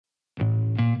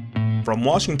From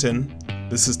Washington,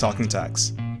 this is Talking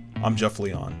Tax. I'm Jeff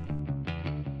Leon.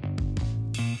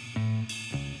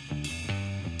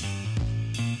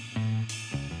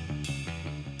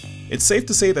 It's safe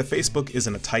to say that Facebook is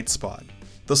in a tight spot.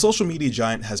 The social media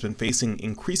giant has been facing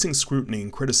increasing scrutiny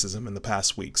and criticism in the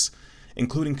past weeks,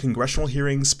 including congressional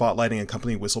hearings spotlighting a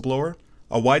company whistleblower,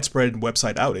 a widespread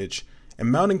website outage,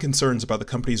 and mounting concerns about the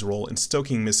company's role in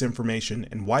stoking misinformation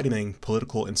and widening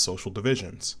political and social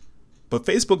divisions. But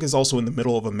Facebook is also in the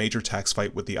middle of a major tax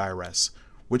fight with the IRS,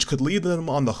 which could leave them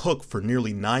on the hook for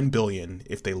nearly $9 billion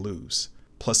if they lose,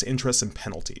 plus interest and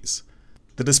penalties.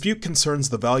 The dispute concerns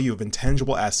the value of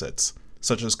intangible assets,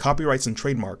 such as copyrights and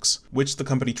trademarks, which the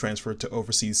company transferred to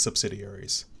overseas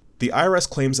subsidiaries. The IRS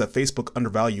claims that Facebook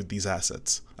undervalued these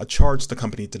assets, a charge the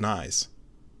company denies.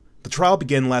 The trial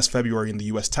began last February in the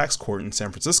U.S. tax court in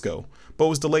San Francisco, but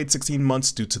was delayed 16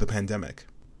 months due to the pandemic.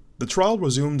 The trial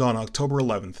resumed on October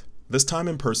 11th, this time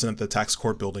in person at the tax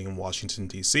court building in Washington,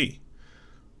 D.C.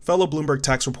 Fellow Bloomberg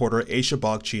tax reporter Aisha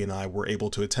Bagchi and I were able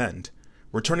to attend,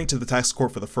 returning to the tax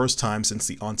court for the first time since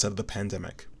the onset of the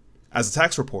pandemic. As a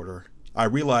tax reporter, I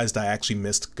realized I actually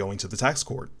missed going to the tax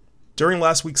court. During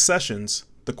last week's sessions,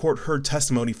 the court heard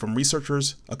testimony from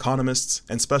researchers, economists,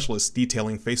 and specialists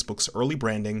detailing Facebook's early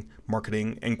branding,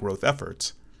 marketing, and growth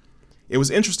efforts. It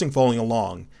was interesting following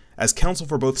along, as counsel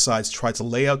for both sides tried to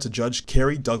lay out to Judge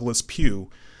Carrie Douglas Pugh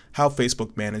how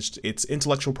Facebook managed its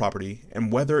intellectual property and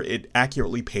whether it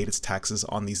accurately paid its taxes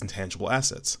on these intangible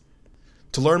assets.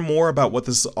 To learn more about what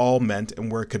this all meant and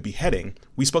where it could be heading,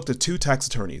 we spoke to two tax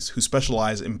attorneys who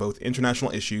specialize in both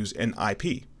international issues and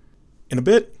IP. In a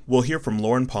bit, we'll hear from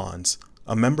Lauren Pons,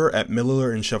 a member at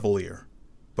Miller and Chevalier.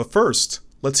 But first,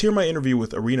 let's hear my interview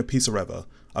with Irina Pisareva,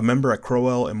 a member at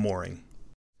Crowell and Mooring.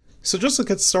 So just to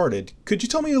get started, could you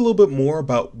tell me a little bit more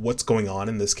about what's going on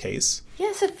in this case?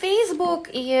 Yes, so Facebook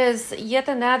is yet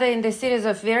another in the series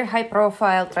of very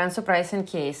high-profile transfer pricing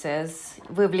cases.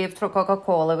 We've lived through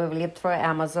Coca-Cola, we've lived through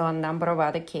Amazon, a number of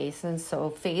other cases. So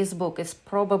Facebook is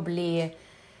probably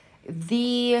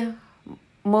the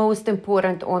most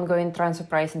important ongoing transfer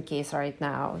pricing case right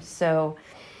now. So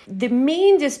the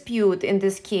main dispute in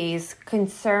this case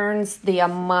concerns the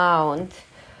amount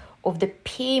of the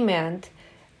payment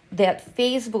that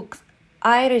Facebook's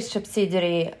Irish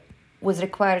subsidiary was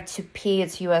required to pay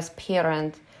its U.S.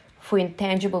 parent for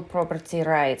intangible property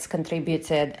rights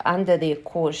contributed under the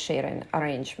cost-sharing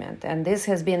arrangement. And this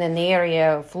has been an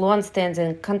area of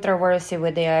long-standing controversy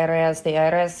with the IRS. The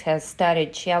IRS has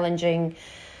started challenging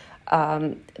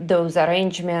those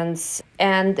arrangements,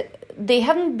 and they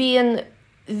haven't been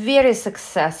very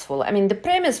successful. I mean, the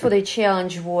premise for the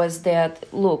challenge was that,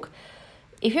 look,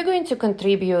 if you're going to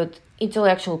contribute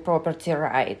intellectual property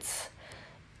rights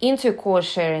into a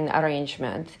cost-sharing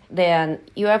arrangement, then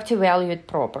you have to value it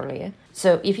properly.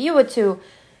 So if you were to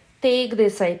take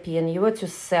this IP and you were to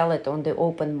sell it on the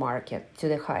open market to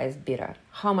the highest bidder,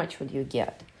 how much would you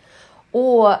get?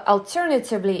 Or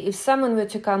alternatively, if someone were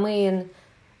to come in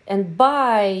and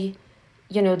buy,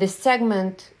 the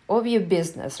segment of your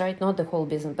business, right? Not the whole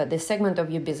business, but the segment of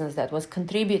your business that was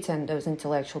contributing those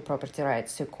intellectual property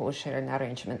rights to cost-sharing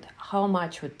arrangement, how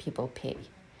much would people pay?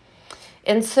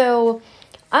 And so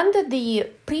under the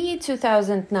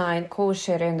pre-2009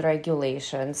 cost-sharing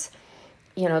regulations,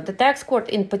 the tax court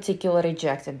in particular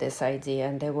rejected this idea,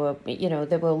 and there were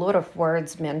a lot of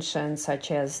words mentioned,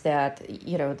 such as that,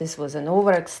 this was an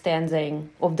overextending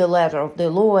of the letter of the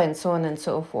law and so on and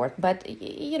so forth. But,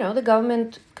 the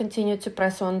government continued to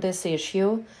press on this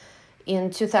issue.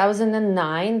 In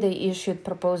 2009, they issued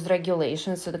proposed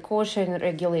regulations, so the cost-sharing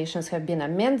regulations have been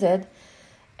amended.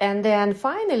 And then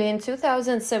finally, in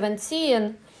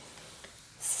 2017,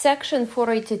 Section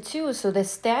 482, so the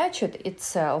statute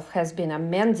itself has been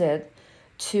amended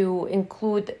to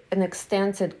include an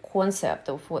extended concept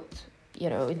of what,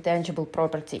 intangible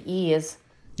property is.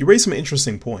 You raised some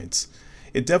interesting points.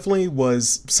 It definitely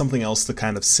was something else to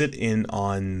kind of sit in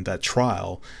on that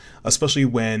trial, especially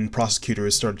when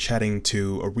prosecutors started chatting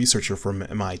to a researcher from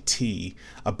MIT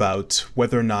about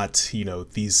whether or not,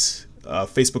 these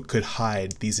Facebook could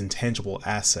hide these intangible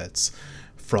assets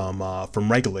from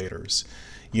regulators.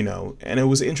 And it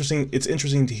was interesting. It's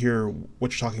interesting to hear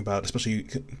what you're talking about, especially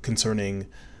concerning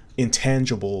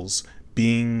intangibles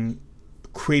being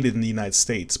created in the United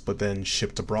States, but then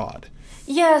shipped abroad.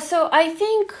 Yeah. So I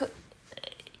think,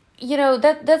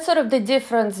 that's sort of the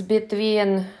difference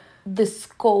between the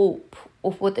scope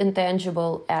of what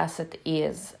intangible asset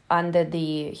is under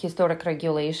the historic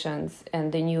regulations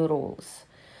and the new rules.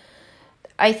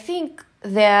 I think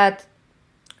that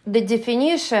the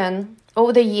definition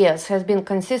over the years has been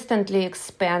consistently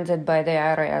expanded by the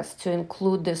IRS to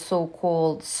include the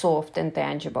so-called soft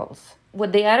intangibles.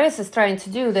 What the IRS is trying to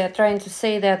do, they're trying to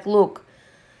say that, look,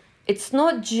 it's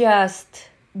not just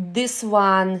this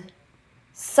one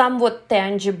somewhat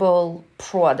tangible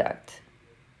product,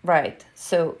 right?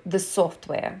 So the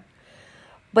software.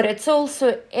 But it's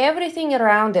also everything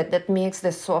around it that makes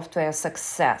the software a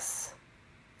success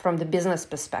from the business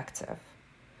perspective.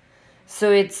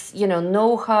 So it's,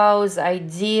 know-hows,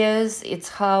 ideas, it's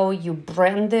how you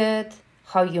brand it,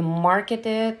 how you market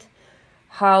it,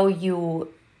 how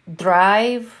you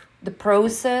drive the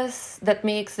process that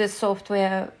makes this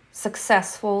software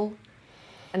successful.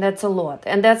 And that's a lot.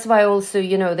 And that's why also,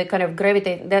 they kind of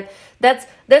gravitate. That's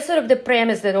sort of the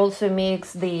premise that also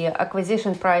makes the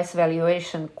acquisition price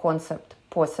valuation concept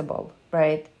possible,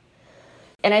 right?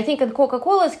 And I think in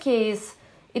Coca-Cola's case,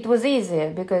 it was easy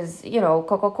because,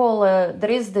 Coca-Cola,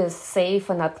 there is this safe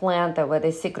in Atlanta where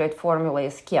the secret formula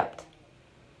is kept.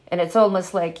 And it's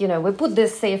almost like, we put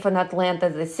this safe in Atlanta,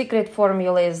 the secret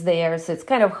formula is there, so it's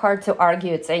kind of hard to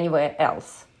argue it's anywhere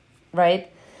else,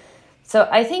 right? So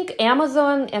I think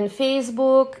Amazon and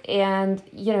Facebook and,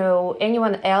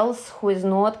 anyone else who is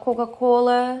not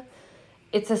Coca-Cola,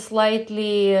 it's a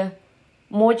slightly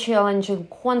more challenging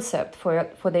concept for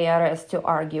the IRS to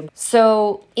argue.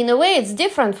 So in a way, it's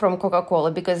different from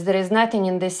Coca-Cola because there is nothing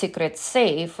in the secret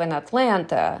safe in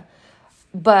Atlanta.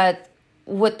 But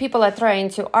what people are trying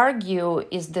to argue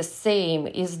is the same,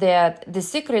 is that the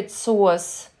secret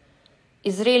source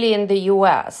is really in the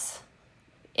US.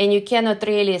 And you cannot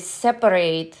really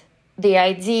separate the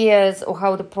ideas or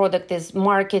how the product is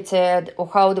marketed or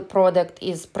how the product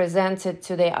is presented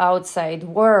to the outside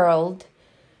world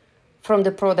from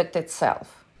the product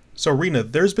itself. So, Rena,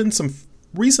 there's been some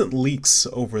recent leaks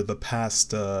over the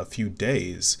past few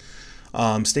days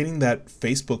stating that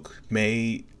Facebook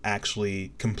may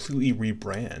actually completely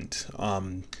rebrand.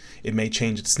 It may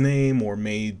change its name or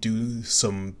may do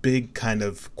some big kind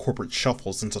of corporate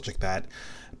shuffles and such like that,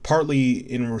 partly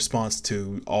in response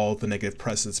to all the negative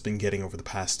press it's been getting over the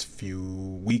past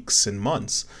few weeks and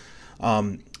months.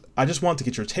 I just want to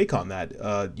get your take on that.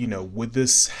 Would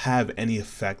this have any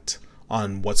effect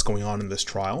on what's going on in this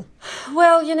trial?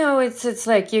 Well, it's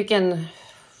like you can,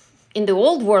 in the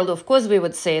old world, of course, we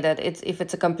would say that if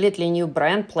it's a completely new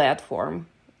brand platform,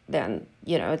 then,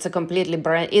 it's a completely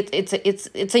brand,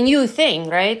 it's a new thing,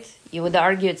 right? You would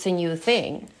argue it's a new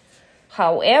thing.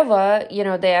 However, the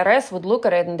IRS would look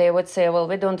at it and they would say, well,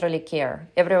 we don't really care.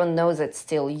 Everyone knows it's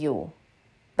still you.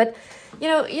 But,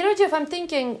 Jeff, I'm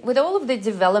thinking with all of the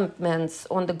developments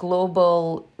on the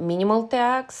global minimal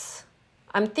tax,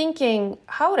 I'm thinking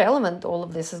how relevant all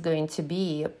of this is going to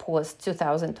be post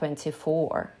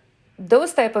 2024.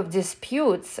 Those type of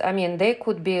disputes, they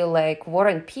could be like War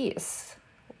and Peace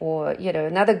or,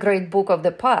 another great book of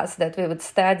the past that we would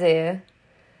study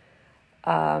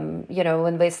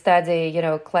when we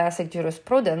study, classic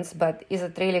jurisprudence, but is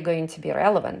it really going to be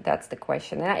relevant? That's the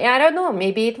question. I don't know.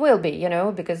 Maybe it will be,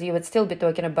 because you would still be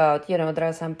talking about, there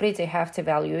are some pretty hefty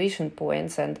valuation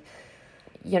points and,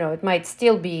 it might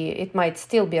still be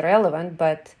relevant,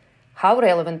 but how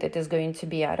relevant it is going to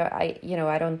be,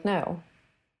 I don't know.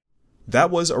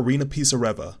 That was Irina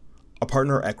Pisareva, a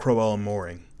partner at Crowell &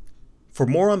 Mooring. For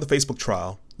more on the Facebook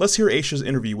trial, let's hear Aisha's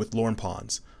interview with Lauren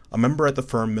Pons, a member at the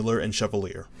firm Miller &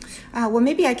 Chevalier. Well,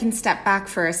 maybe I can step back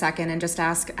for a second and just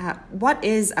ask, what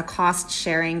is a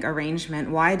cost-sharing arrangement?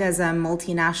 Why does a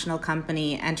multinational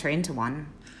company enter into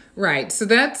one? Right. So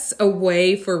that's a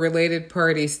way for related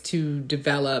parties to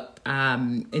develop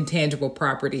intangible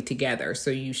property together. So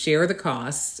you share the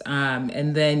costs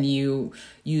and then you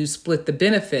split the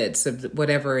benefits of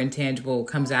whatever intangible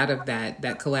comes out of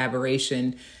that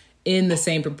collaboration in the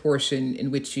same proportion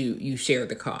in which you share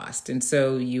the cost. And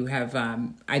so you have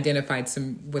identified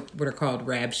some what are called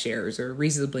RAB shares, or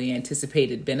reasonably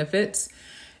anticipated benefits,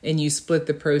 and you split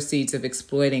the proceeds of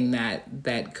exploiting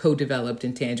that co-developed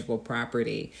intangible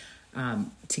property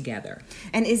together.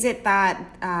 And is it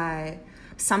that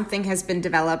something has been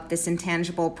developed, this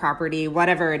intangible property,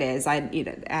 whatever it is?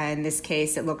 In this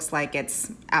case, it looks like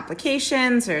it's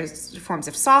applications or forms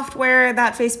of software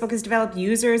that Facebook has developed,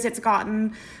 users it's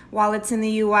gotten while it's in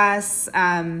the U.S.,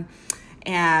 and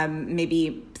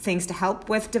maybe things to help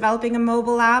with developing a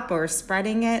mobile app or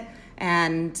spreading it.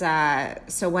 And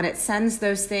so when it sends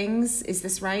those things, is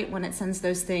this right? When it sends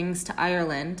those things to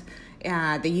Ireland,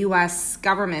 the U.S.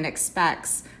 government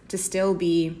expects to still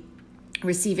be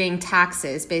receiving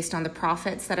taxes based on the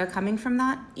profits that are coming from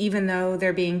that, even though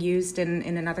they're being used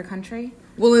in another country?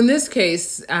 Well, in this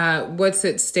case, what's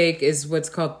at stake is what's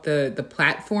called the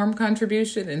platform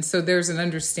contribution. And so there's an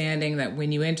understanding that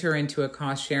when you enter into a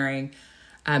cost sharing,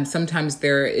 sometimes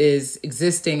there is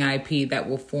existing IP that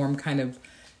will form kind of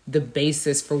the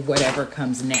basis for whatever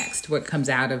comes next, what comes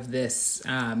out of this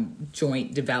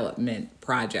joint development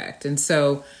project. And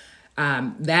so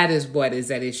that is what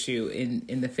is at issue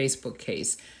in the Facebook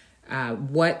case.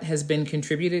 What has been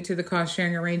contributed to the cost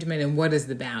sharing arrangement, and what is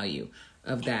the value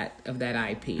of that IP?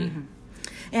 Mm-hmm.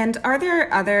 And are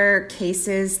there other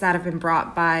cases that have been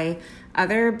brought by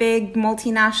other big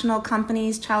multinational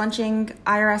companies challenging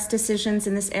IRS decisions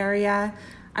in this area?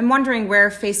 I'm wondering where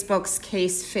Facebook's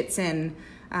case fits in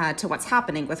to what's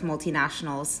happening with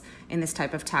multinationals in this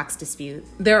type of tax dispute.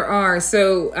 There are.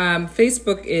 So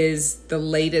Facebook is the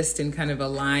latest in kind of a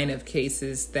line of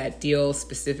cases that deal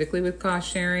specifically with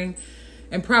cost sharing.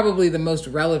 And probably the most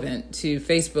relevant to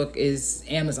Facebook is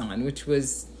Amazon, which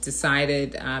was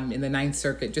decided in the Ninth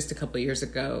Circuit just a couple of years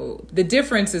ago. The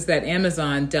difference is that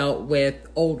Amazon dealt with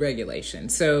old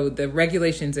regulations. So the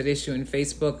regulations at issue in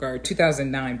Facebook are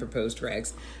 2009 proposed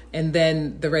regs. And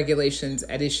then the regulations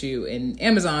at issue in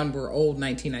Amazon were old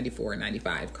 1994 and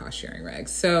 95 cost sharing regs.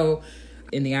 So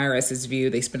in the IRS's view,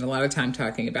 they spend a lot of time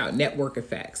talking about network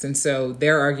effects. And so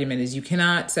their argument is you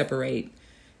cannot separate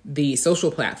the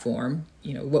social platform,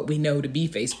 what we know to be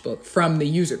Facebook, from the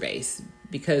user base,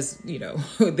 because,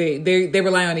 they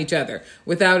rely on each other.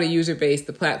 Without a user base,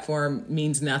 the platform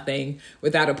means nothing.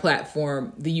 Without a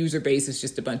platform, the user base is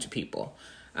just a bunch of people.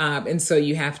 And so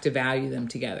you have to value them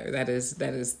together. That is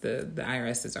the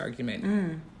IRS's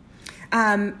argument.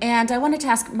 And I wanted to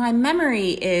ask, my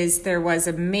memory is there was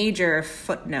a major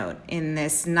footnote in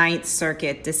this Ninth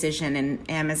Circuit decision in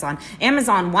Amazon.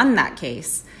 Amazon won that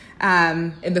case.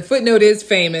 And the footnote is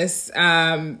famous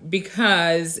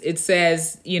because it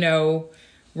says, we're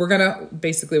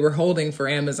holding for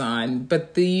Amazon,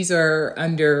 but these are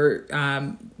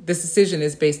under, this decision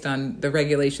is based on the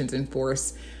regulations in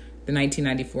force, the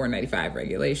 1994-95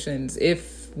 regulations.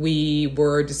 If we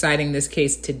were deciding this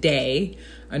case today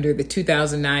under the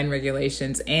 2009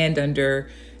 regulations and under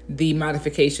the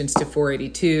modifications to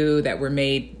 482 that were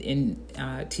made in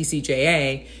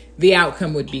TCJA, the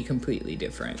outcome would be completely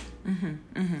different. Mm-hmm,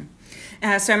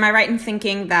 mm-hmm. So am I right in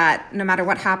thinking that no matter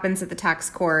what happens at the tax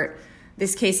court,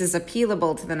 this case is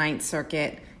appealable to the Ninth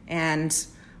Circuit, and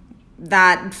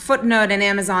that footnote in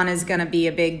Amazon is going to be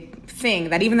a big thing,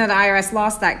 that even though the IRS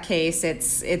lost that case,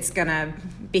 it's going to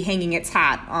be hanging its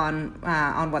hat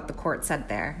on what the court said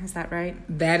there. Is that right?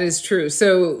 That is true.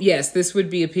 So yes, this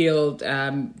would be appealed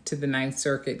to the Ninth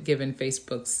Circuit, given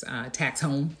Facebook's tax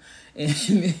home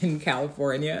in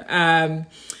California. And,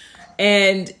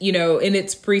 in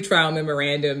its pretrial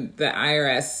memorandum, the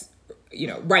IRS,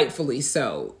 rightfully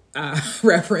so,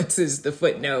 references the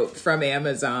footnote from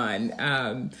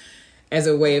Amazon as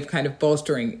a way of kind of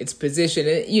bolstering its position.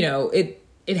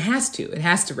 It has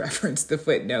to reference the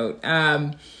footnote.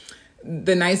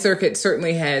 The Ninth Circuit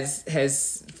certainly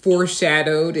has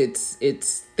foreshadowed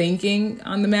its thinking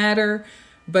on the matter,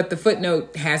 but the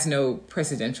footnote has no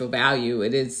precedential value.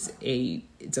 It's a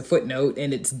footnote,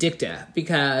 and it's dicta,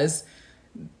 because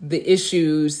the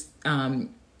issues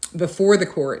before the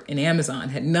court in Amazon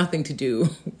had nothing to do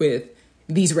with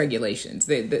these regulations.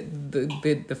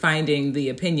 The finding, the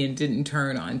opinion didn't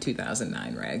turn on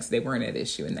 2009 regs. They weren't at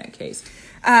issue in that case.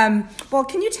 Well,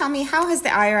 can you tell me, how has the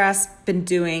IRS been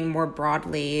doing more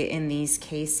broadly in these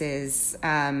cases,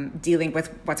 dealing with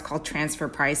what's called transfer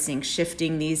pricing,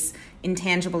 shifting these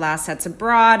intangible assets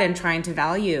abroad and trying to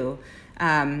value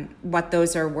what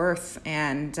those are worth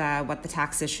and what the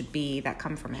taxes should be that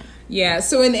come from it? Yeah,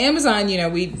 so in Amazon,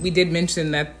 we did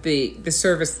mention that the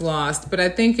service lost, but I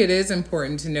think it is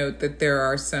important to note that there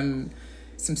are some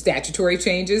statutory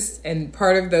changes, and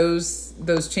part of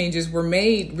those changes were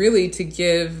made really to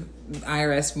give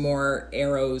IRS more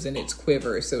arrows in its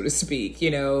quiver, so to speak.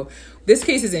 This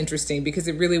case is interesting because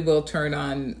it really will turn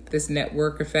on this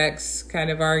network effects kind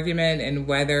of argument and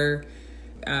whether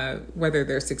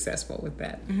they're successful with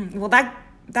that. Mm-hmm. Well,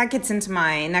 that gets into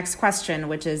my next question,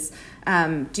 which is,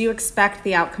 do you expect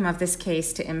the outcome of this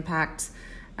case to impact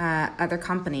other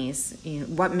companies?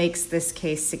 What makes this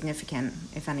case significant,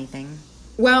 if anything?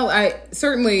 Well,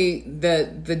 certainly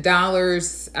the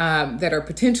dollars that are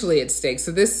potentially at stake.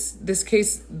 So this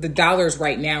case, the dollars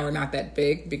right now are not that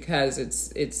big because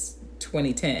it's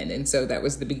 2010, and so that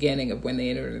was the beginning of when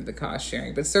they entered into the cost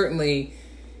sharing. But certainly,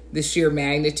 the sheer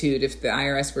magnitude, if the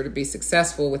IRS were to be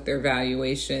successful with their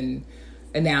valuation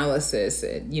analysis,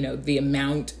 the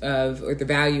amount of or the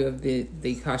value of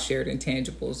the cost shared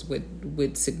intangibles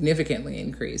would significantly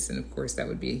increase, and of course that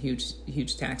would be a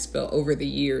huge tax bill over the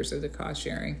years of the cost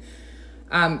sharing.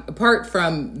 Apart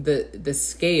from the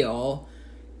scale,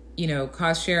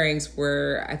 cost sharings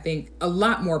were, I think, a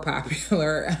lot more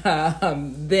popular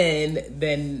than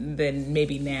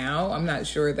maybe now. I'm not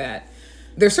sure that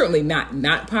they're certainly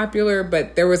not popular,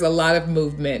 but there was a lot of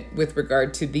movement with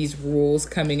regard to these rules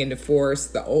coming into force,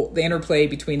 the interplay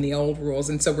between the old rules.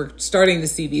 And so we're starting to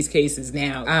see these cases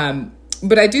now.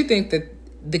 But I do think that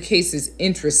the case is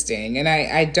interesting, and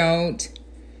I don't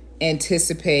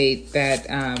anticipate that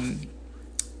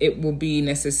it will be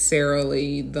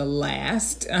necessarily the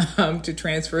last to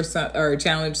transfer some or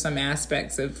challenge some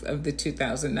aspects of the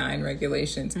 2009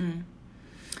 regulations. Mm.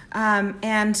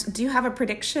 And do you have a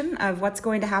prediction of what's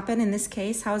going to happen in this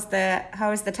case? How is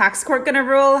the tax court going to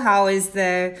rule? How is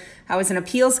an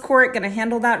appeals court going to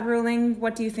handle that ruling?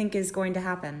 What do you think is going to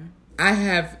happen? I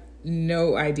have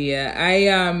no idea.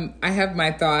 I have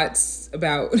my thoughts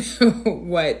about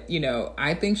what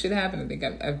I think should happen. I think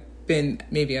I've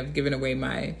given away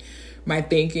my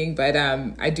thinking, but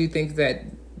I do think that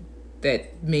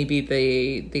maybe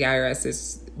the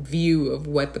IRS's view of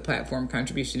what the platform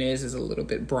contribution is a little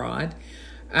bit broad.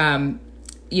 I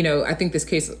think this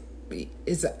case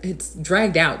it's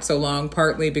dragged out so long,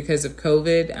 partly because of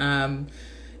COVID, and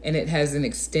it has an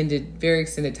very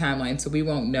extended timeline, so we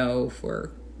won't know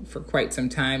for quite some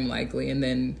time likely, and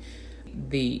then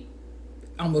the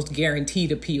almost guaranteed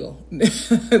appeal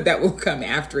that will come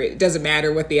after it. It doesn't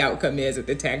matter what the outcome is at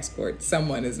the tax court.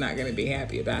 Someone is not going to be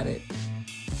happy about it.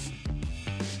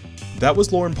 That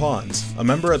was Lauren Pons, a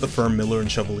member at the firm Miller &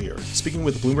 Chevalier, speaking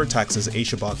with Bloomberg Tax's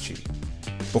Aisha Bakshi.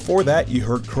 Before that, you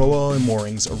heard Crowell &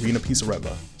 Mooring's Irina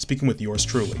Pisareva, speaking with yours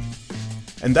truly.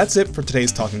 And that's it for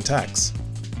today's Talking Tax.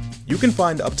 You can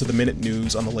find up-to-the-minute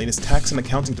news on the latest tax and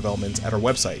accounting developments at our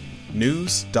website,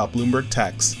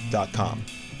 news.bloombergtax.com.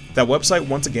 That website,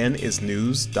 once again, is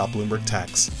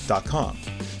news.bloombergtax.com.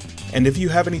 And if you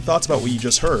have any thoughts about what you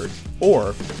just heard,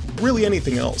 or really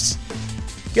anything else,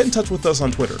 get in touch with us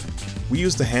on Twitter. We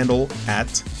use the handle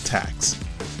 @tax.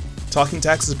 Talking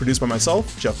Tax is produced by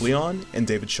myself, Jeff Leon, and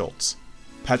David Schultz.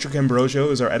 Patrick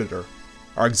Ambrosio is our editor.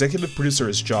 Our executive producer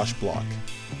is Josh Block.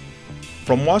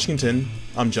 From Washington,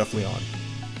 I'm Jeff Leon.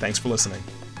 Thanks for listening.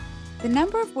 The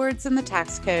number of words in the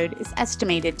tax code is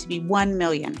estimated to be 1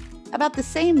 million, about the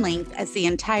same length as the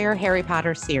entire Harry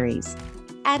Potter series.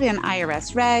 Add in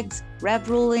IRS regs, rev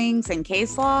rulings, and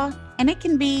case law, and it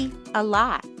can be a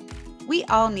lot. We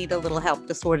all need a little help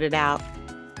to sort it out.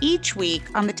 Each week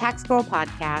on the Tax Girl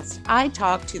podcast, I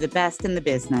talk to the best in the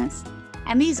business.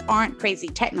 And these aren't crazy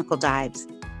technical dives.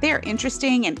 They're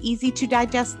interesting and easy to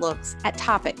digest looks at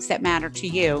topics that matter to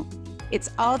you. It's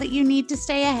all that you need to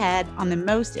stay ahead on the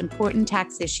most important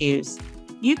tax issues.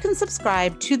 You can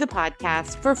subscribe to the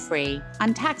podcast for free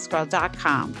on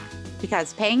taxgirl.com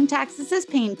because paying taxes is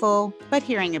painful, but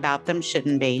hearing about them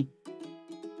shouldn't be.